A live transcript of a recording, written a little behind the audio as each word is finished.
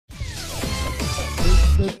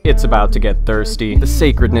It's about to get thirsty. The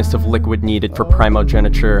sacredness of liquid needed for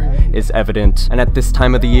primogeniture is evident, and at this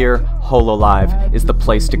time of the year, Hololive is the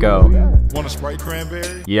place to go. Want a Sprite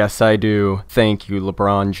cranberry? Yes, I do. Thank you,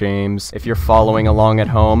 LeBron James. If you're following along at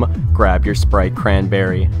home, grab your Sprite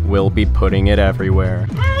cranberry. We'll be putting it everywhere.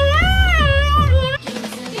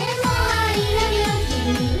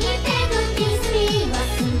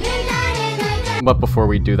 But before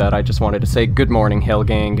we do that, I just wanted to say good morning, Hail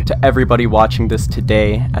Gang, to everybody watching this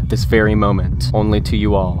today at this very moment. Only to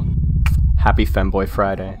you all. Happy Femboy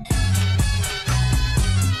Friday.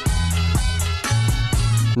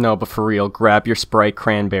 No, but for real, grab your Sprite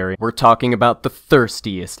cranberry. We're talking about the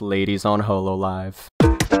thirstiest ladies on Hololive.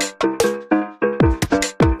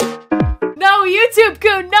 No,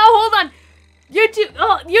 YouTube-kun, no, hold on!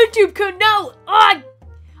 YouTube-kun, no!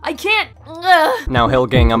 I can't! Ugh. Now, Hill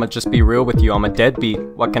Gang, I'ma just be real with you, I'm a deadbeat.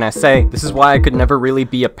 What can I say? This is why I could never really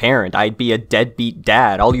be a parent. I'd be a deadbeat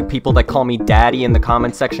dad. All you people that call me daddy in the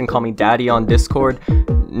comment section, call me daddy on Discord.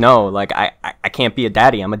 No, like, I can't be a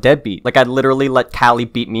daddy, I'm a deadbeat. Like, I'd literally let Callie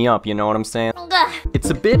beat me up, you know what I'm saying? Ugh. It's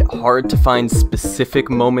a bit hard to find specific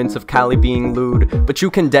moments of Callie being lewd, but you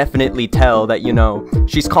can definitely tell that, you know,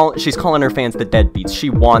 she's calling her fans the deadbeats. She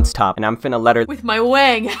wants top, and I'm finna let her With my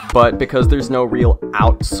wang. But because there's no real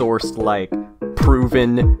outsourced, like,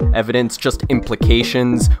 proven evidence, just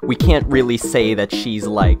implications, we can't really say that she's,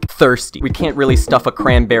 like, thirsty. We can't really stuff a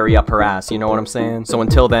cranberry up her ass, you know what I'm saying? So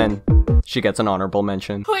until then, she gets an honorable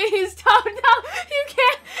mention. Please, stop, no, you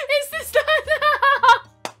can't, it's the stuff,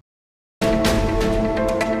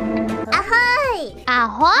 Ahoy!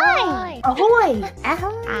 Ahoy! Ahoy!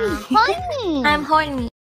 Ahoy! I'm horny.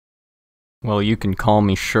 Well, you can call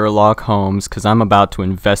me Sherlock Holmes, cause I'm about to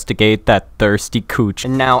investigate that thirsty cooch.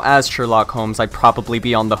 And now, as Sherlock Holmes, I'd probably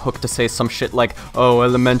be on the hook to say some shit like, oh,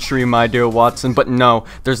 elementary, my dear Watson, but no,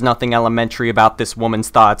 there's nothing elementary about this woman's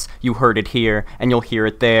thoughts. You heard it here, and you'll hear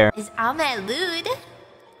it there. Is Ame lewd?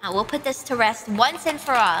 I will put this to rest once and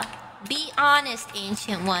for all. Be honest,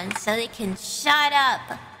 ancient one, so they can shut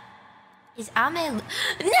up. Is Ame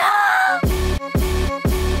No!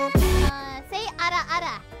 Say ara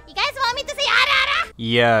ara. You guys want me to say ara ara?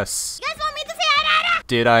 Yes. You guys want me to say ara ara?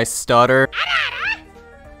 Did I stutter? Ara ara?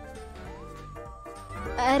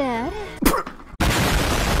 Ara ara?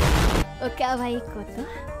 おかわいいこと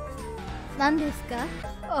何ですか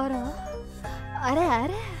あらあらあ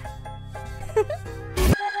ら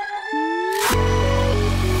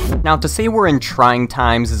Now, to say we're in trying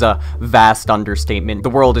times is a vast understatement.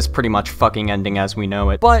 The world is pretty much fucking ending as we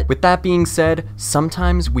know it. But with that being said,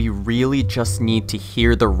 sometimes we really just need to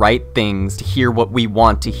hear the right things, to hear what we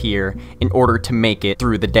want to hear, in order to make it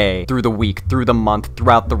through the day, through the week, through the month,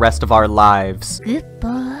 throughout the rest of our lives. Good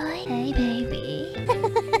boy. Hey, baby.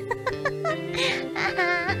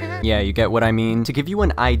 Yeah, you get what I mean? To give you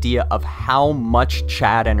an idea of how much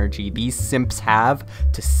Chad energy these simps have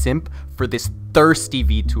to simp for this thirsty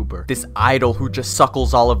VTuber, this idol who just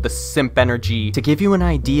suckles all of the simp energy. To give you an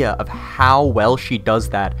idea of how well she does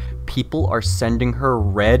that, people are sending her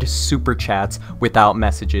red super chats without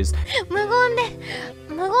messages.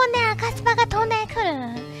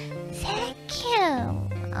 Thank you.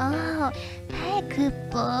 Oh, hey, good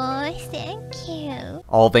boy. Thank you.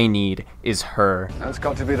 All they need is her. That's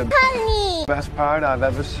got to be the Honey. best part I've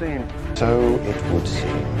ever seen. So it would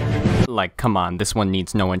seem. Like, come on, this one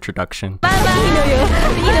needs no introduction.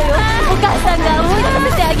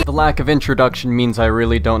 The lack of introduction means I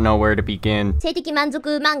really don't know where to begin. 性的満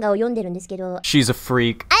足漫画を読んでるんですけど She's a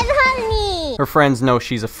freak. I'm honey. Her friends know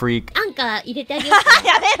she's a freak. アンカー入れてあげよう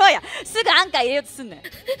やめろやすぐアンカー入れようとすんねんい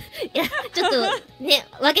や、ちょっとね、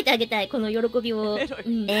分けてあげたい、この喜びを。まあ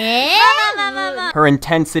まあまあまあ。 Her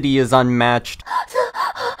intensity is unmatched.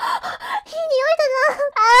 いい匂いだな。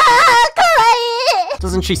かわいい。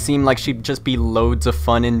 Doesn't she seem like she'd just be loads of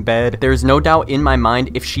fun in bed? There's no doubt in my mind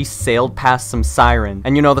if she sailed past some siren,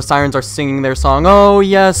 and you know the sirens are singing their song, oh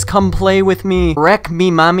yes, come play with me, wreck me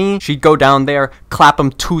mommy, she'd go down there, clap them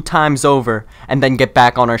 2 times over, and then get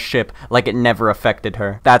back on her ship like it never affected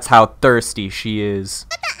her. That's how thirsty she is.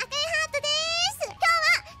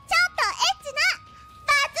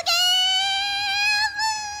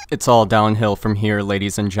 It's all downhill from here,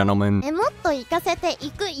 ladies and gentlemen. もっと行かせて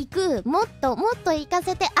行く行くもっともっと行か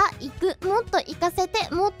せてあ行くもっと行かせ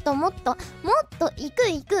てもっともっともっと行く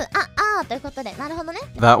行くということでなるほどね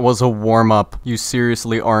That was a warm-up. You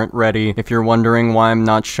seriously aren't ready. If you're wondering why I'm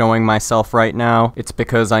not showing myself right now, it's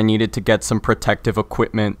because I needed to get some protective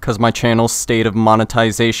equipment, cause my channel's state of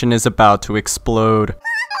monetization is about to explode.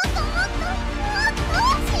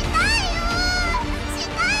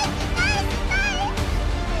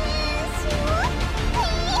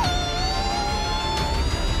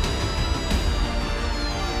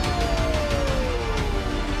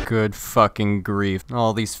 Good fucking grief.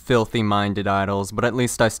 All these filthy-minded idols, but at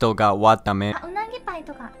least I still got Watame. うなぎパイ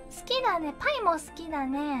とか好きだね。パイも好きだ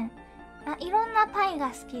ね。いろんなパイが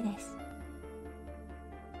好きです。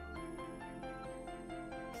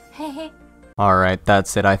へへ。Alright,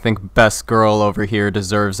 that's it. I think Best Girl over here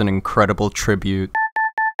deserves an incredible tribute.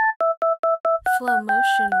 Slow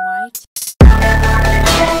motion white.